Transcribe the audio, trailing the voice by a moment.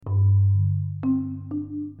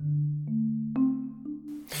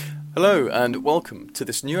Hello and welcome to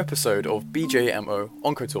this new episode of BJMO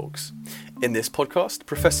Oncotalks. In this podcast,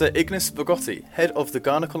 Professor Ignace Vergote, head of the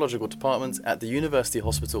gynecological department at the University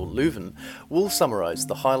Hospital Leuven, will summarise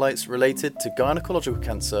the highlights related to gynecological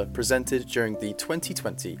cancer presented during the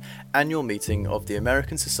 2020 annual meeting of the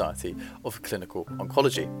American Society of Clinical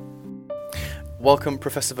Oncology. Welcome,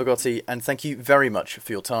 Professor Vergote, and thank you very much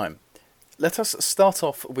for your time. Let us start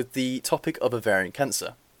off with the topic of ovarian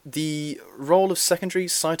cancer. The role of secondary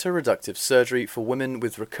cytoreductive surgery for women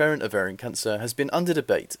with recurrent ovarian cancer has been under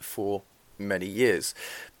debate for many years.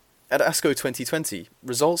 At ASCO 2020,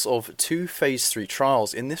 results of two phase 3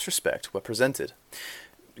 trials in this respect were presented.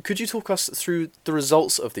 Could you talk us through the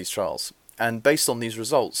results of these trials? And based on these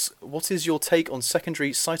results, what is your take on secondary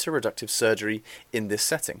cytoreductive surgery in this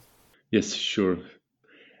setting? Yes, sure.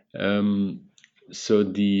 So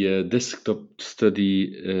the desktop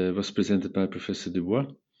study was presented by Professor Dubois.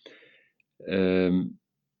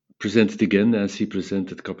 Presented again as he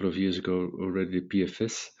presented a couple of years ago already the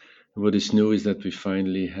PFS. What is new is that we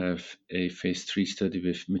finally have a phase 3 study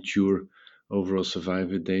with mature overall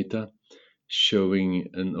survival data showing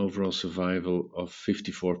an overall survival of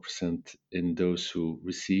 54% in those who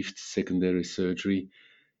received secondary surgery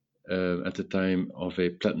at the time of a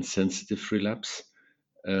platinum-sensitive relapse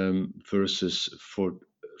versus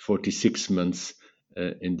 46 months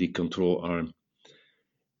in the control arm.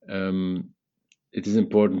 It is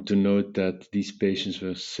important to note that these patients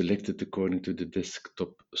were selected according to the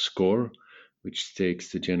desktop score, which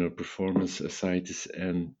takes the general performance, ascites,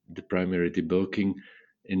 and the primary debulking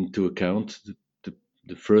into account.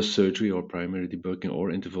 The first surgery or primary debulking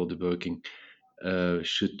or interval debulking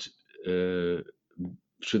should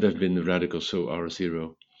have been radical, so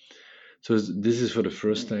R0. So this is for the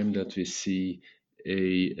first time that we see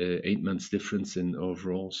a 8 months difference in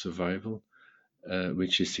overall survival,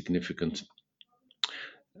 which is significant.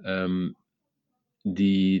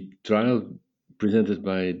 The trial presented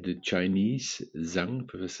by the Chinese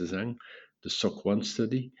Professor Zhang, the SOC1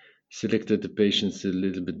 study, selected the patients a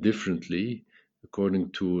little bit differently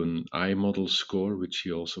according to an eye model score, which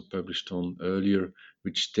he also published on earlier,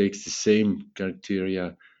 which takes the same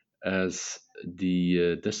criteria as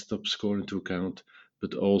the desktop score into account,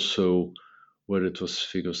 but also whether it was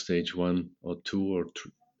Figo stage 1 or 2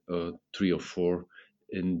 or 3 or 4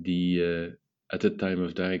 in the at the time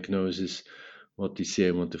of diagnosis, what the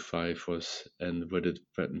CA1 to 5 was, and whether the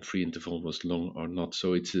patent-free interval was long or not.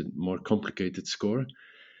 So it's a more complicated score.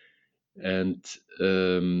 And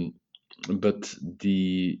but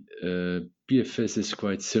the PFS is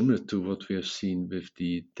quite similar to what we have seen with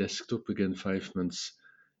the desktop, again 5 months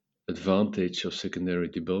advantage of secondary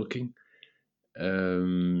debulking.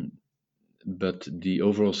 But the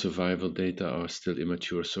overall survival data are still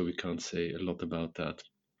immature, so we can't say a lot about that.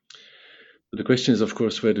 But the question is, of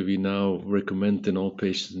course, whether we now recommend in all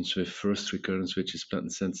patients with first recurrence, which is platinum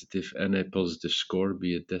sensitive and a positive score,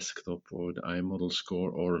 be it desktop or the eye model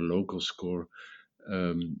score or a local score,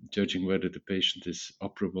 judging whether the patient is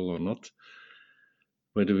operable or not,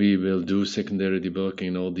 whether we will do secondary debulking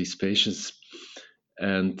in all these patients.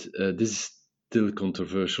 And this is still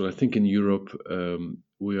controversial. I think in Europe,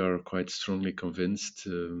 we are quite strongly convinced.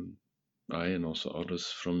 I and also others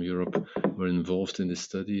from Europe were involved in this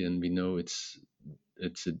study, and we know it's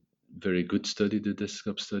a very good study, the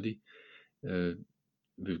desktop study,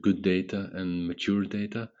 with good data and mature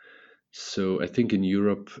data. So I think in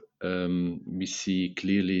Europe, we see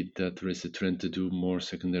clearly that there is a trend to do more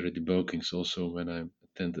secondary debulkings. Also, when I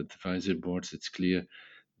attend advisory boards, it's clear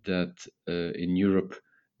that in Europe,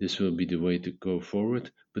 this will be the way to go forward.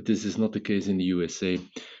 But this is not the case in the USA.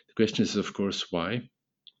 The question is, of course, why?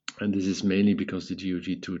 And this is mainly because the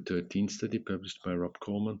GOG 213 study published by Rob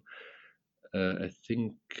Coleman, I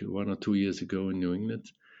think 1 or 2 years ago in New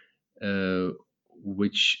England,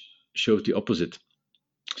 which showed the opposite.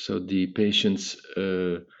 So the patients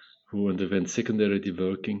who underwent secondary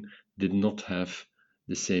debulking did not have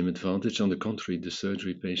the same advantage. On the contrary, the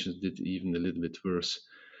surgery patients did even a little bit worse.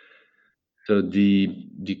 So the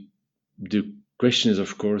question is,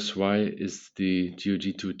 of course, why is the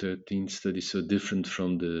GOG 213 study so different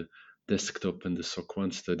from the desktop and the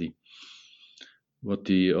SOC1 study? What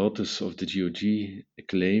the authors of the GOG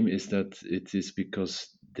claim is that it is because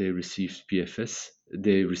they received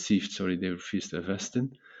they received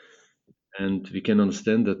Avastin, and we can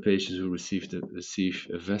understand that patients who receive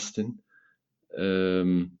Avastin,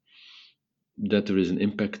 that there is an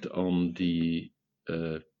impact on the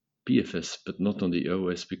PFS, but not on the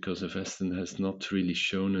OS, because Avastin has not really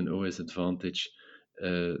shown an OS advantage,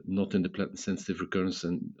 not in the platinum-sensitive recurrence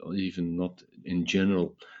and even not in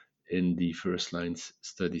general in the first line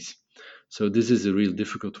studies. So this is a real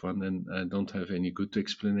difficult one, and I don't have any good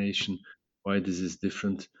explanation why this is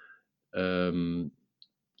different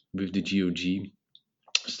with the GOG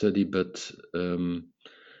study, but uh,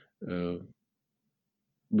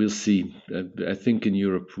 we'll see. I think in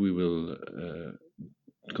Europe we will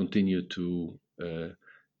continue to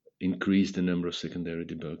increase the number of secondary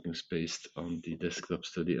debuggings based on the desktop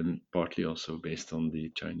study and partly also based on the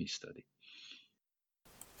Chinese study.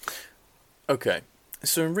 Okay,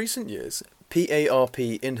 so in recent years,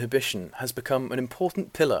 PARP inhibition has become an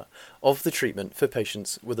important pillar of the treatment for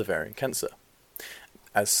patients with ovarian cancer.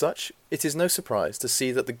 As such, it is no surprise to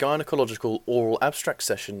see that the gynecological oral abstract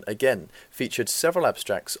session again featured several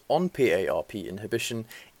abstracts on PARP inhibition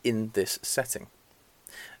in this setting.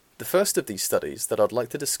 The first of these studies that I'd like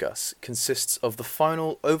to discuss consists of the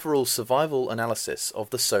final overall survival analysis of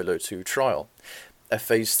the SOLO-2 trial, a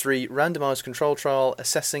phase 3 randomized control trial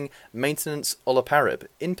assessing maintenance olaparib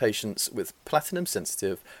in patients with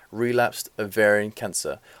platinum-sensitive relapsed ovarian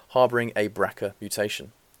cancer harboring a BRCA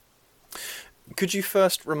mutation. Could you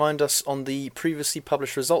first remind us on the previously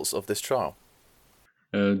published results of this trial?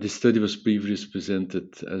 This study was previously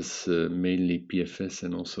presented as mainly PFS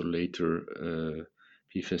and also later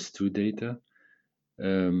PFS2 data.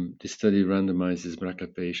 This study randomizes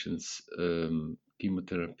BRCA patients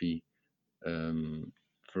chemotherapy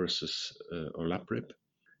versus olaparib.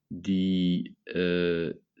 The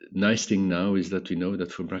nice thing now is that we know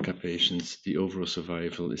that for BRCA patients, the overall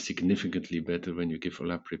survival is significantly better when you give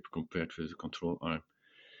olaparib compared with the control arm.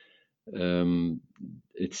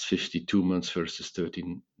 It's 52 months versus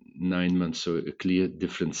 39 months, so a clear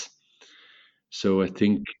difference. So I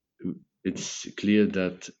think it's clear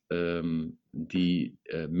that the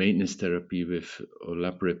maintenance therapy with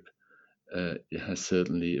olaparib has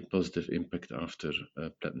certainly a positive impact after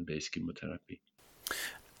platinum-based chemotherapy.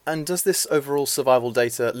 And does this overall survival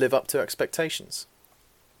data live up to expectations?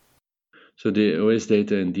 So the OS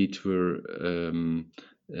data indeed were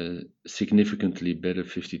significantly better,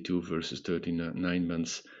 52 versus 39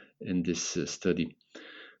 months in this study.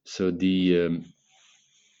 So this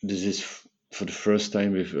is for the first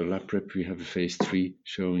time with olaparib, we have a phase 3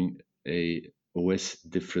 showing a OS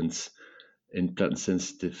difference in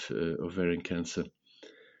platinum-sensitive ovarian cancer.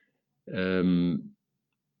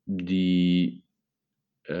 The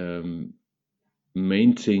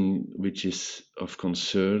main thing which is of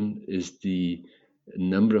concern is the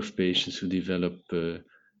number of patients who develop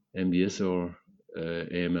MDS or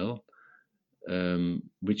AML,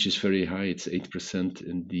 which is very high. It's 8%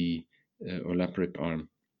 in the olaparib arm.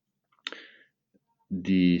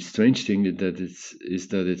 The strange thing is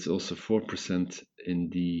that it's also 4% in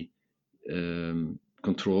the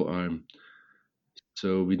control arm.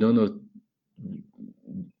 So we don't know.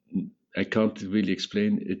 I can't really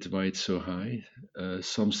explain it why it's so high.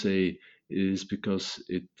 Some say it is because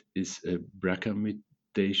it is a BRCA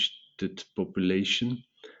mutated population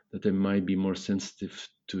that they might be more sensitive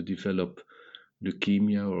to develop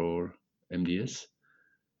leukemia or MDS.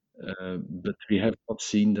 But we have not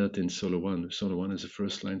seen that in SOLO-1. SOLO-1 is a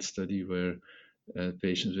first-line study where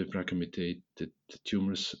patients with BRCA mutated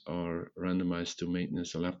tumors are randomized to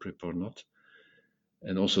maintenance olaparib or not.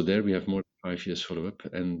 And also there we have more than 5 years follow-up,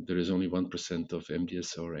 and there is only 1% of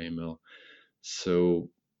MDS or AML. So,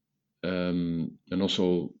 and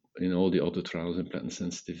also in all the other trials in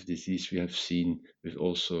platinum-sensitive disease, we have seen with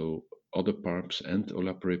also other PARPs and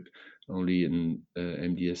olaparib only in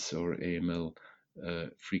MDS or AML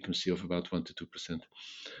frequency of about 1 to 2%.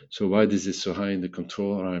 So why this is so high in the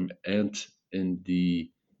control arm and in the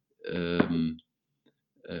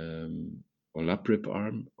olaparib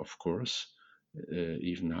arm, of course,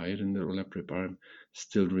 even higher in the olaparib arm,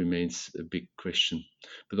 still remains a big question.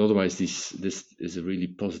 But otherwise, this is a really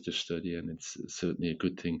positive study, and it's certainly a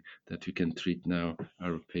good thing that we can treat now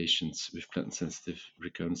our patients with platinum-sensitive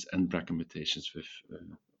recurrence and BRCA mutations with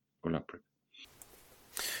olaparib.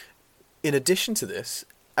 In addition to this,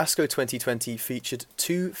 ASCO 2020 featured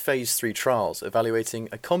 2 phase 3 trials evaluating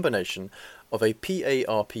a combination of a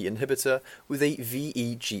PARP inhibitor with a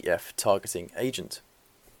VEGF targeting agent.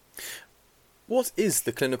 What is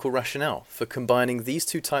the clinical rationale for combining these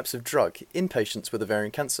 2 types of drug in patients with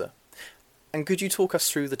ovarian cancer? And could you talk us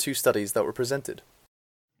through the 2 studies that were presented?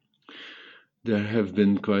 There have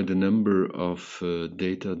been quite a number of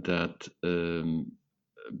data that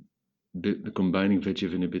combining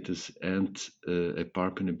VEGF inhibitors and a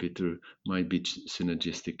PARP inhibitor might be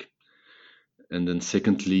synergistic. And then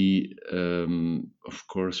secondly, of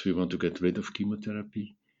course, we want to get rid of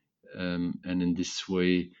chemotherapy. And in this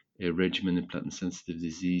way, a regimen in platinum-sensitive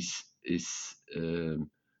disease is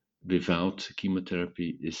without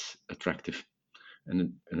chemotherapy is attractive.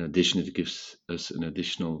 And in addition, it gives us an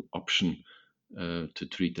additional option to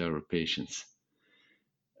treat our patients.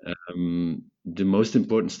 The most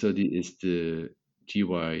important study is the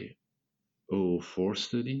GY004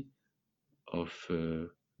 study of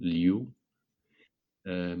Liu.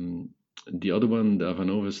 The other one, the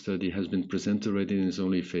Avanova study, has been presented already and is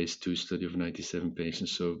only a phase 2 study of 97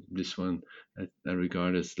 patients. So this one I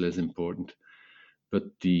regard as less important. But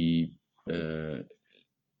the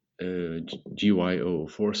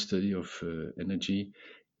GY004 study of energy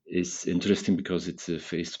is interesting because it's a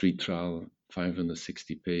phase 3 trial,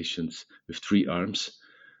 560 patients with 3 arms.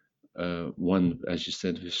 One, as you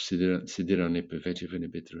said, with cediranib, a VEGF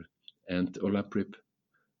inhibitor, and olaparib.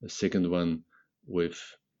 A second one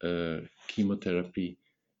with chemotherapy,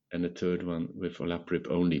 and a third one with olaparib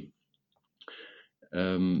only.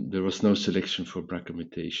 There was no selection for BRCA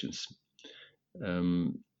mutations.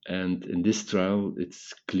 And in this trial,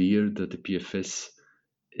 it's clear that the PFS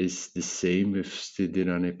is the same with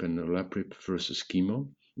cediranib and olaparib versus chemo,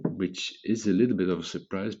 which is a little bit of a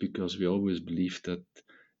surprise because we always believed that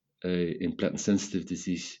in platinum-sensitive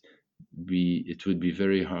disease, it would be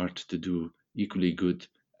very hard to do equally good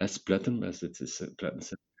as platinum, as it is a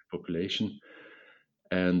platinum-sensitive population.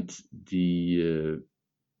 And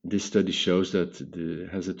this study shows that the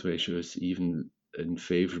hazard ratio is even in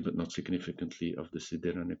favor, but not significantly, of the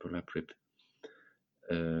cediranib olaparib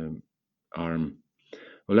arm.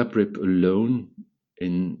 Olaparib alone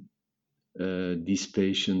in these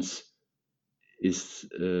patients is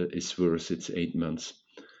worse. It's 8 months.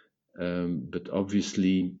 But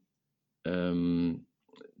obviously,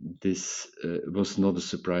 this was not a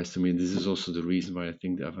surprise to me. This is also the reason why I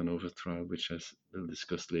think the Avanova trial, which we'll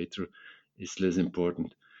discuss later, is less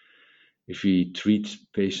important. If we treat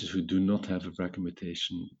patients who do not have a BRCA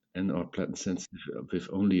mutation and are platinum sensitive with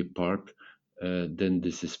only a PARP, then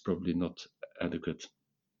this is probably not adequate.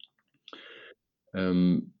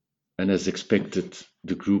 And as expected,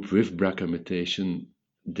 the group with BRCA mutation,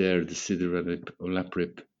 there the cediranib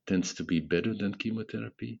olaparib tends to be better than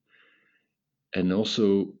chemotherapy. And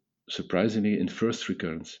also, surprisingly, in first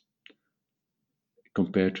recurrence,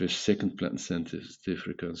 compared with second platinum-sensitive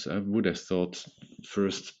recurrence. I would have thought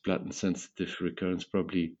first platinum-sensitive recurrence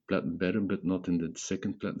probably platinum better, but not in the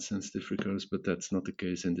second platinum-sensitive recurrence, but that's not the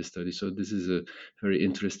case in this study. So this is a very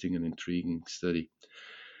interesting and intriguing study.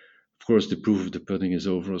 Of course, the proof of the pudding is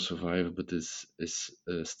overall survival, but this is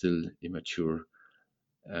still immature.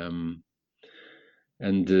 And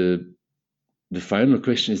the final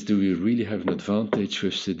question is, do we really have an advantage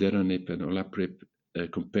with cediranib and olaparib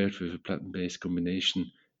compared with a platinum-based combination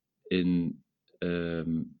in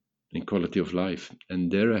quality of life? And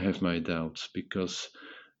there I have my doubts because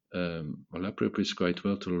olaparib is quite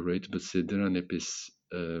well tolerated, but cediranib is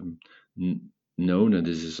known, and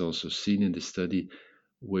this is also seen in the study,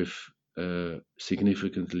 with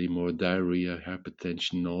significantly more diarrhea,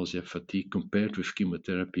 hypertension, nausea, fatigue compared with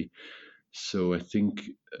chemotherapy. So I think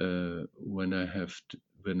when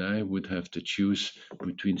I would have to choose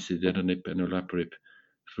between cediranib and olaparib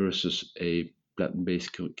versus a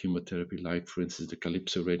platinum-based chemotherapy, like for instance the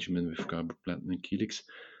Calypso regimen with carboplatin and Helix,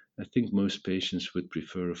 I think most patients would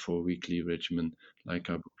prefer a 4-weekly regimen like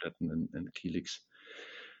carboplatin and Helix.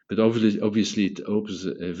 But obviously it opens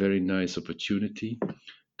a very nice opportunity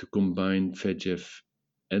to combine VEGF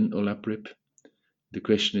and olaparib. The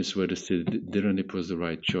question is whether cediranib was the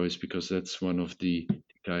right choice, because that's one of the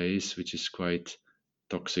TKIs which is quite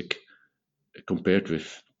toxic compared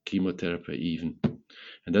with chemotherapy even.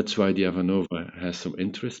 And that's why the Avanova has some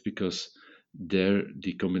interest, because there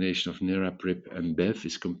the combination of niraparib and Bev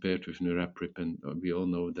is compared with niraparib, and we all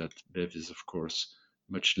know that Bev is of course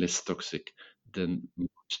much less toxic than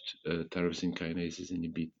most tyrosine kinases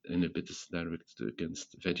inhibitors directed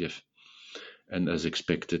against VEGF. And as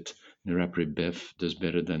expected, niraparib Bev does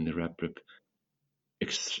better than niraparib,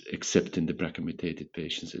 except in the BRCA mutated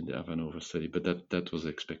patients in the Avanova study, but that was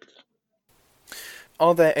expected.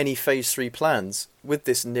 Are there any phase 3 plans with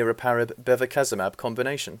this niraparib-bevacizumab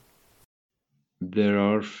combination? There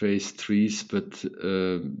are phase 3s, but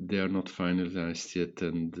they are not finalized yet,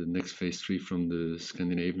 and the next phase 3 from the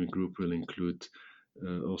Scandinavian group will include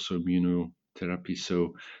also immunotherapy.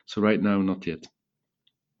 So right now, not yet,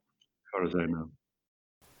 as far as I know.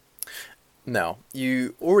 Now,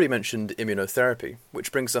 you already mentioned immunotherapy,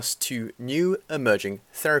 which brings us to new emerging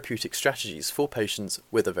therapeutic strategies for patients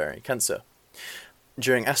with ovarian cancer.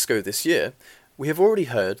 During ASCO this year, we have already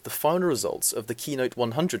heard the final results of the Keynote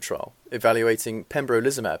 100 trial evaluating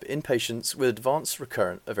pembrolizumab in patients with advanced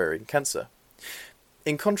recurrent ovarian cancer.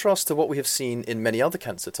 In contrast to what we have seen in many other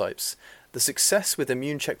cancer types, the success with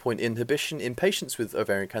immune checkpoint inhibition in patients with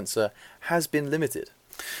ovarian cancer has been limited.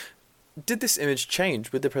 Did this image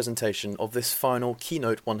change with the presentation of this final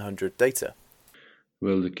Keynote 100 data?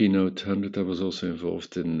 Well, the Keynote 100 I was also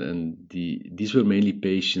involved in, and these were mainly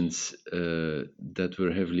patients that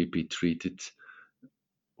were heavily pretreated,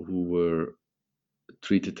 who were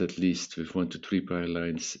treated at least with 1 to 3 prior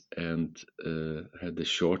lines and had a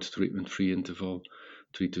short treatment-free interval,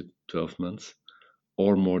 3 to 12 months,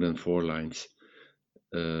 or more than 4 lines.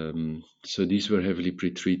 So these were heavily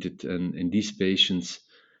pretreated, and in these patients,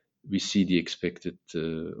 we see the expected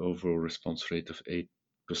overall response rate of 8%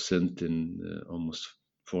 in almost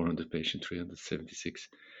 400 patients, 376.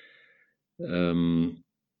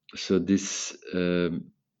 So this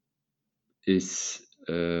is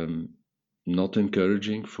not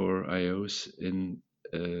encouraging for IOs in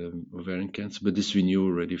ovarian cancer, but this we knew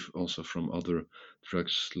already also from other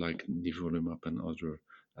drugs like nivolumab and other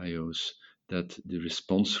IOs, that the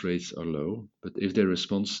response rates are low, but if the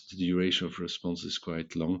duration of response is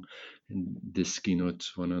quite long. In this Keynote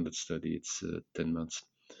 100 study, it's 10 months.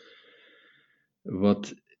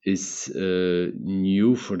 What is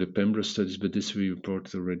new for the Pembro studies, but this we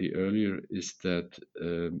reported already earlier, is that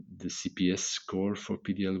the CPS score for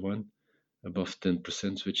PD-L1 above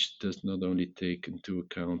 10%, which does not only take into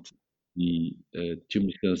account the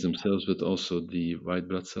tumor cells themselves, but also the white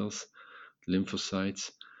blood cells,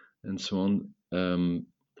 lymphocytes, and so on,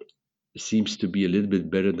 seems to be a little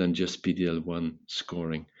bit better than just PD-L1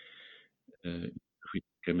 scoring on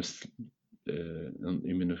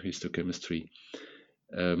immunohistochemistry.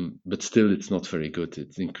 But still, it's not very good.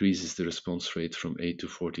 It increases the response rate from 8 to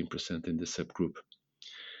 14% in the subgroup.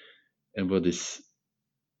 And what is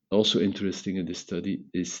also interesting in this study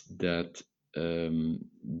is that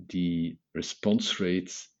the response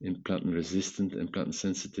rates in platinum-resistant and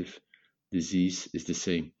platinum-sensitive disease is the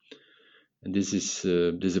same. And this is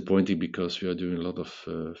disappointing because we are doing a lot of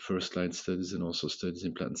first-line studies and also studies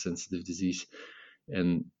in platinum-sensitive disease.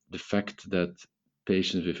 And the fact that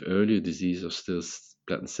patients with earlier disease or still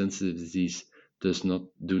platinum-sensitive disease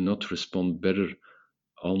do not respond better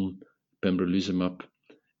on pembrolizumab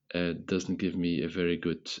doesn't give me a very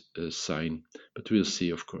good sign. But we'll see,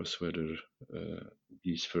 of course, whether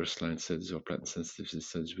these first-line studies or platinum-sensitive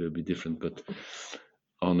studies will be different. But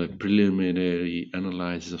on a preliminary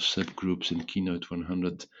analysis of subgroups in Keynote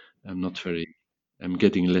 100, I'm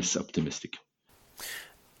getting less optimistic.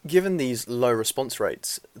 Given these low response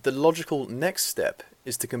rates, the logical next step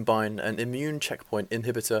is to combine an immune checkpoint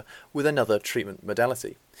inhibitor with another treatment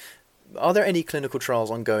modality. Are there any clinical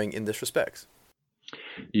trials ongoing in this respect?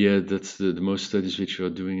 Yeah, that's the most studies which we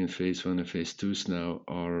are doing in phase 1 and phase 2s now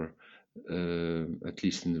are, at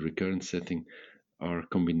least in the recurrent setting, are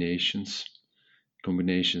combinations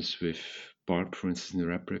with PARP, for instance, in the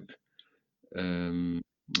RAPRIP, in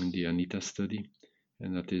the ANITA study,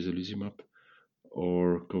 and atezolizumab,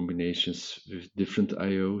 or combinations with different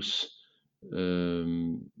IOs, EP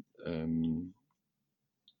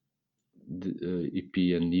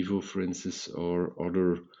and Nivo, for instance, or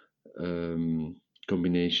other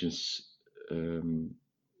combinations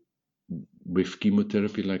with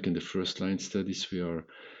chemotherapy, like in the first line studies, we are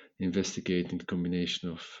investigating the combination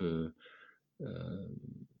of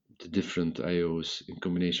the different IOs in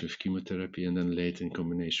combination with chemotherapy, and then later in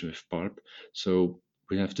combination with PARP. So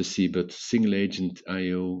we have to see, but single agent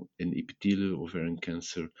IO in epithelial ovarian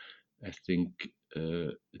cancer, I think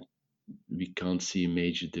we can't see a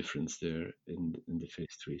major difference there in the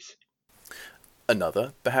phase 3s.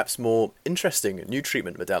 Another, perhaps more interesting new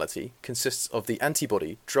treatment modality consists of the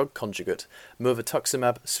antibody-drug conjugate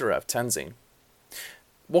mirvetuximab soravtansine.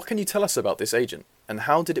 What can you tell us about this agent, and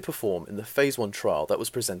how did it perform in the phase 1 trial that was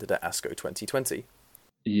presented at ASCO 2020?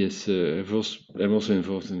 Yes, I'm also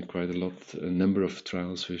involved in quite a number of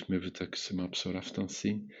trials with mirvetuximab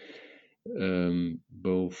soravtansine,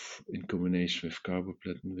 both in combination with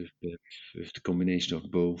carboplatin, with the combination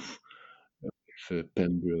of both, with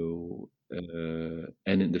pembro,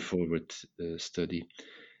 and in the forward study,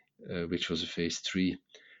 which was a phase 3,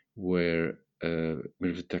 where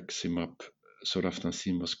mirvetuximab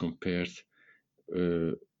soravtansine was compared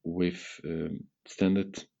with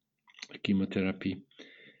standard chemotherapy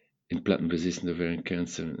in platinum-resistant ovarian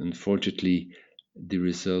cancer. Unfortunately, the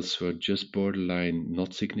results were just borderline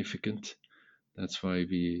not significant. That's why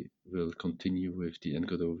we will continue with the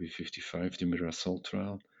ENGOT-OV55, the MIRASOL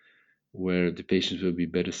trial, where the patients will be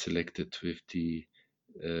better selected with the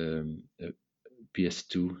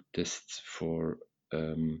PS2 tests for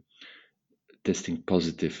testing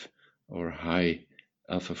positive or high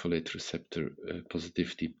alpha folate receptor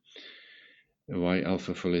positivity. Why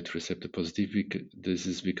alpha folate receptor positive? This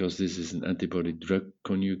is because this is an antibody drug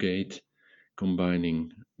conjugate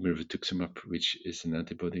combining mirvetuximab, which is an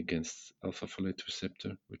antibody against alpha folate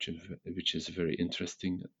receptor, which is a very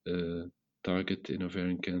interesting target in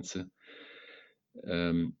ovarian cancer.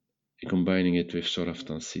 Um, Combining it with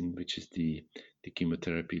soraftansine, which is the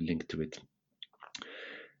chemotherapy linked to it.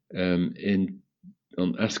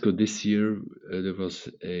 On ASCO this year, there was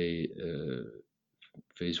a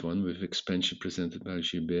phase 1 with expansion presented by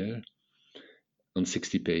Gilbert on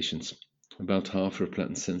 60 patients. About half are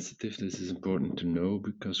platinum sensitive. This is important to know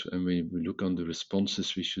because when we look on the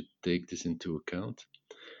responses, we should take this into account.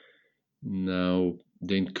 Now,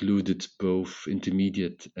 they included both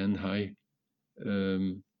intermediate and high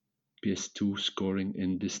PS2 scoring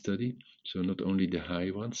in this study. So not only the high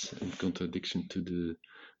ones, in contradiction to the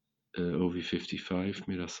OV55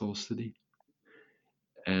 Mirasol study.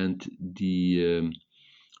 And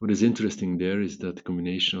what is interesting there is that the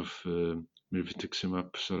combination of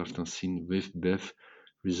mirvetuximab soraftansine with BEV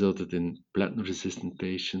resulted in platinum-resistant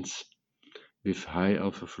patients with high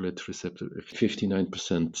alpha folate receptor,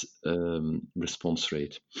 59% response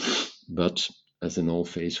rate. But as in all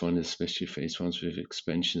phase 1, especially phase 1s with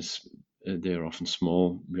expansions, they are often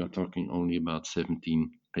small. We are talking only about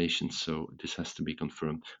 17 patients, so this has to be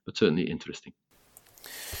confirmed, but certainly interesting.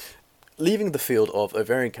 Leaving the field of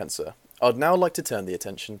ovarian cancer, I'd now like to turn the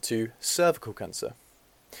attention to cervical cancer.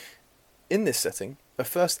 In this setting, a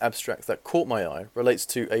first abstract that caught my eye relates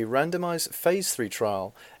to a randomized phase 3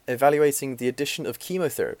 trial evaluating the addition of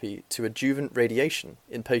chemotherapy to adjuvant radiation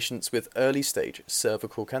in patients with early-stage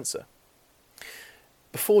cervical cancer.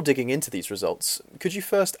 Before digging into these results, could you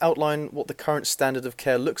first outline what the current standard of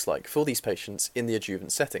care looks like for these patients in the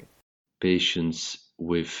adjuvant setting? Patients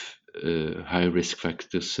with high risk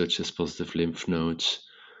factors such as positive lymph nodes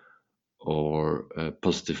or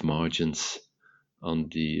positive margins on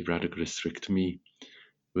the radical hysterectomy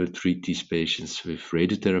will treat these patients with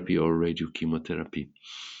radiotherapy or radiochemotherapy.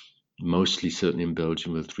 Mostly, certainly in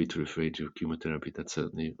Belgium, we'll treat with radiochemotherapy. That's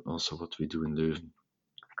certainly also what we do in Leuven.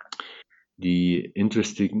 The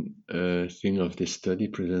interesting thing of this study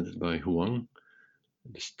presented by Huang,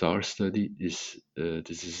 the STAR study, is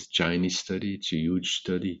this is a Chinese study. It's a huge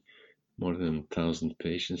study, more than 1,000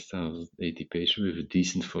 patients, 1,080 patients with a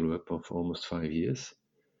decent follow-up of almost 5 years.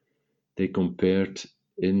 They compared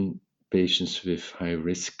in patients with high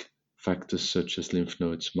risk factors such as lymph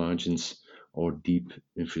nodes, margins, or deep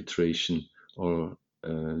infiltration or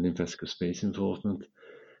lymphatic space involvement.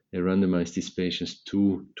 They randomized these patients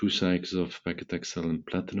to 2 cycles of paclitaxel and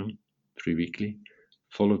platinum 3 weekly,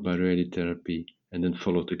 followed by radiotherapy, and then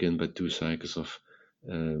followed again by 2 cycles of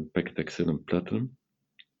paclitaxel and platinum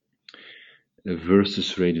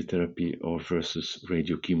versus radiotherapy or versus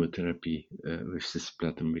radiochemotherapy with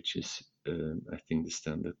cisplatin, which is, I think, the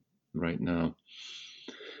standard right now.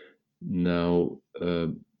 Now,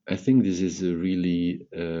 I think this is a really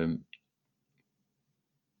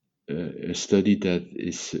a study that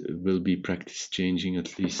will be practice changing,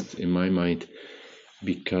 at least in my mind,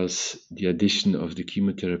 because the addition of the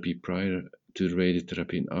chemotherapy prior to the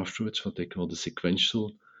radiotherapy and afterwards, what they call the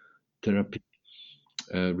sequential therapy,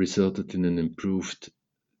 resulted in an improved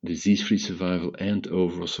disease-free survival and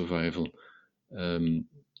overall survival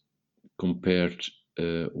compared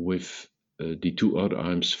with the 2 other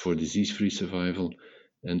arms for disease-free survival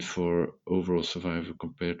and for overall survival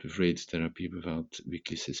compared with radiotherapy without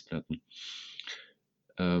weekly cisplatin.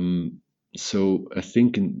 So I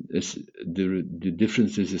think the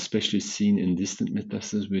difference is especially seen in distant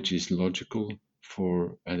metastasis, which is logical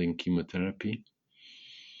for adding chemotherapy.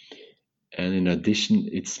 And in addition,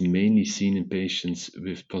 it's mainly seen in patients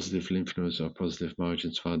with positive lymph nodes or positive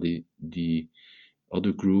margins, while the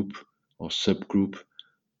other group or subgroup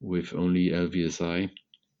with only LVSI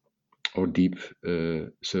or deep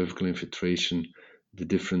cervical infiltration, the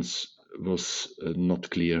difference was not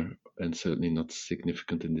clear and certainly not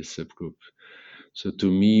significant in this subgroup. So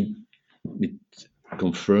to me, it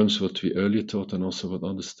confirms what we earlier thought and also what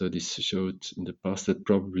other studies showed in the past, that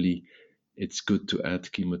probably it's good to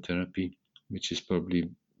add chemotherapy, which is probably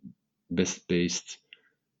best based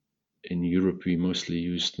in Europe. We mostly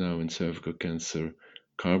use now in cervical cancer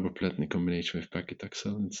carboplatin in combination with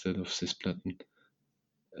paclitaxel instead of cisplatin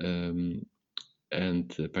and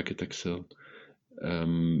paclitaxel.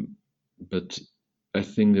 But I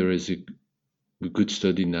think there is a good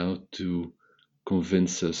study now to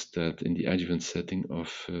convince us that in the adjuvant setting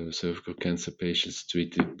of cervical cancer patients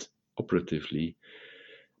treated operatively,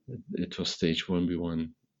 it was stage 1B1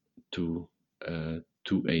 to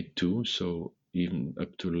 282, so even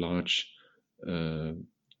up to large,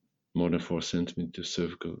 more than 4 centimeter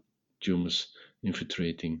cervical tumors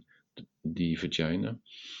infiltrating the vagina,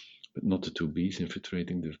 but not the 2Bs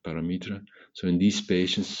infiltrating the parameter. So in these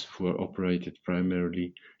patients who are operated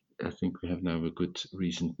primarily, I think we have now a good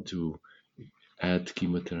reason to add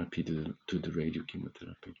chemotherapy to the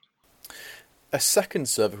radiochemotherapy. A second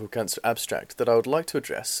cervical cancer abstract that I would like to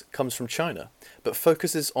address comes from China, but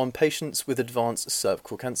focuses on patients with advanced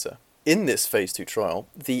cervical cancer. In this phase 2 trial,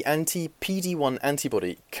 the anti-PD-1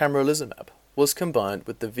 antibody camrelizumab was combined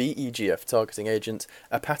with the VEGF targeting agent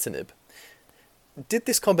apatinib. Did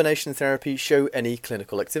this combination therapy show any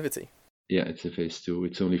clinical activity? Yeah, it's a phase 2.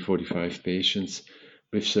 It's only 45 patients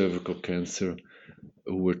with cervical cancer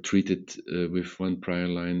who were treated with one prior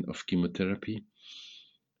line of chemotherapy.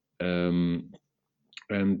 And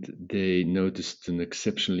they noticed an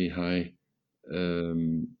exceptionally high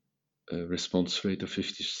response rate of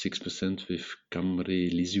 56% with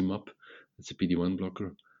camrelizumab, that's a PD-1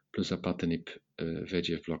 blocker, plus apatinib,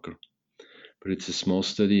 VEGF blocker. But it's a small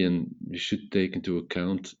study, and you should take into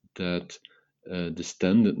account that the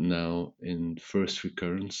standard now in first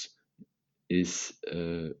recurrence is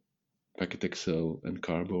paclitaxel and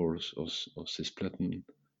carbo or cisplatin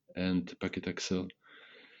and paclitaxel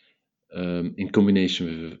in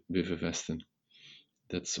combination with Avastin.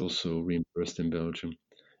 That's also reimbursed in Belgium.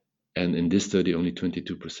 And in this study, only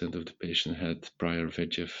 22% of the patients had prior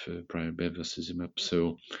VEGF, prior bevacizumab.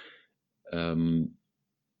 So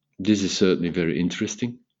this is certainly very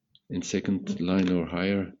interesting in second line or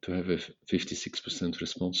higher to have a 56%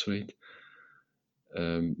 response rate.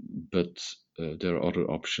 But there are other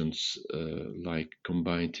options like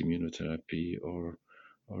combined immunotherapy or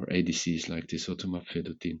ADCs like tisotumab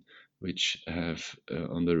vedotin, which have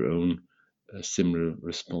on their own similar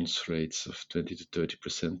response rates of 20 to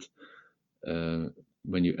 30%.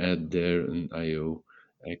 When you add there an IO,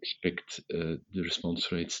 I expect the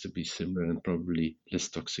response rates to be similar and probably less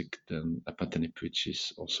toxic than apatinib, which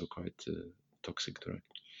is also quite a toxic drug.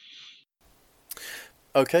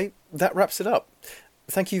 Okay, that wraps it up.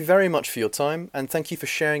 Thank you very much for your time, and thank you for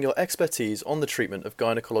sharing your expertise on the treatment of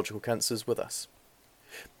gynecological cancers with us.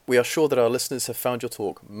 We are sure that our listeners have found your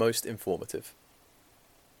talk most informative.